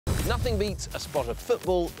Nothing beats a spot of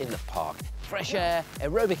football in the park. Fresh air,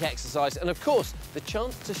 aerobic exercise, and of course, the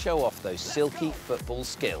chance to show off those silky football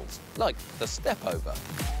skills, like the step over.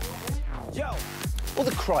 Yo! Or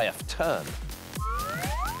the cry-off turn.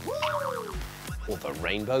 Or the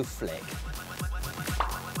rainbow flick.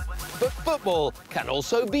 But football can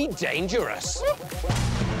also be dangerous.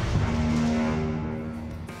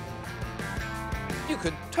 You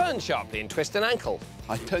could turn sharply and twist an ankle.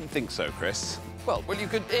 I don't think so, Chris. Well, you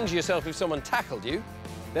could injure yourself if someone tackled you.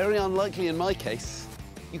 Very unlikely in my case.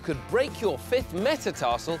 You could break your fifth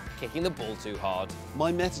metatarsal kicking the ball too hard.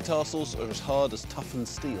 My metatarsals are as hard as toughened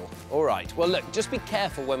steel. All right, well, look, just be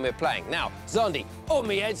careful when we're playing. Now, Xandi, on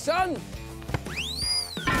me head, son!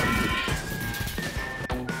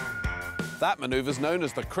 That manoeuvre's known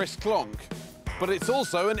as the Chris Clonk, but it's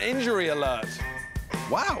also an injury alert.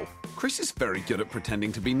 Wow, Chris is very good at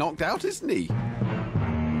pretending to be knocked out, isn't he?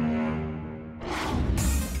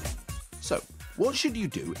 So, what should you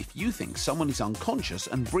do if you think someone is unconscious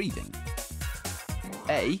and breathing?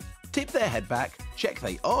 A. Tip their head back, check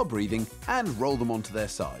they are breathing, and roll them onto their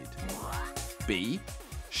side. B.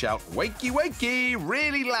 Shout "wakey, wakey"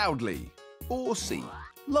 really loudly. Or C.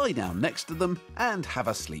 Lie down next to them and have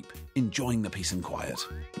a sleep, enjoying the peace and quiet.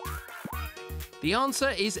 The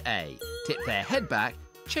answer is A. Tip their head back,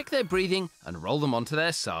 check their breathing, and roll them onto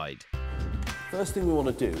their side. First thing we want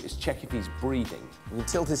to do is check if he's breathing. We can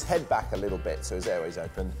tilt his head back a little bit so his airway's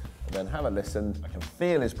open, and then have a listen. I can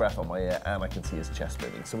feel his breath on my ear, and I can see his chest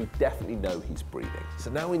moving, so we definitely know he's breathing. So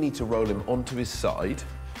now we need to roll him onto his side,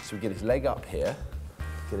 so we get his leg up here,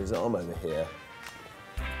 get his arm over here,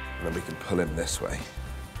 and then we can pull him this way.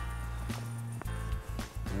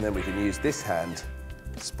 And then we can use this hand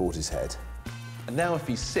to support his head. And now if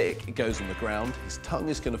he's sick, it goes on the ground, his tongue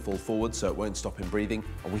is going to fall forward so it won't stop him breathing,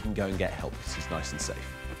 and we can go and get help because he's nice and safe.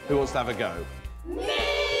 Who wants to have a go? Me!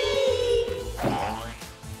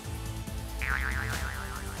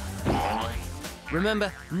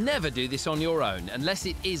 Remember, never do this on your own unless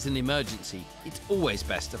it is an emergency. It's always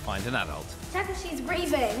best to find an adult. Check if she's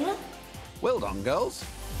breathing. Well done, girls.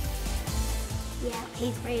 Yeah,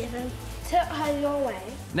 he's breathing. Tip her your way.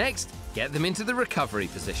 Next, get them into the recovery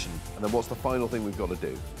position. And then what's the final thing we've got to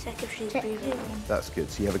do? Check if she's breathing. That's good.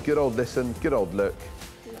 So you have a good old listen, good old look,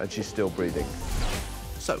 and she's still breathing.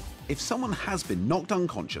 So, if someone has been knocked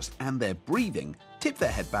unconscious and they're breathing, tip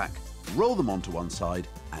their head back, roll them onto one side,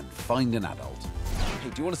 and find an adult.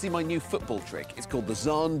 Hey, do you want to see my new football trick? It's called the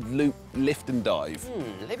Xand Loop Lift and Dive.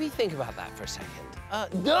 Let me think about that for a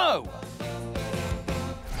second. No!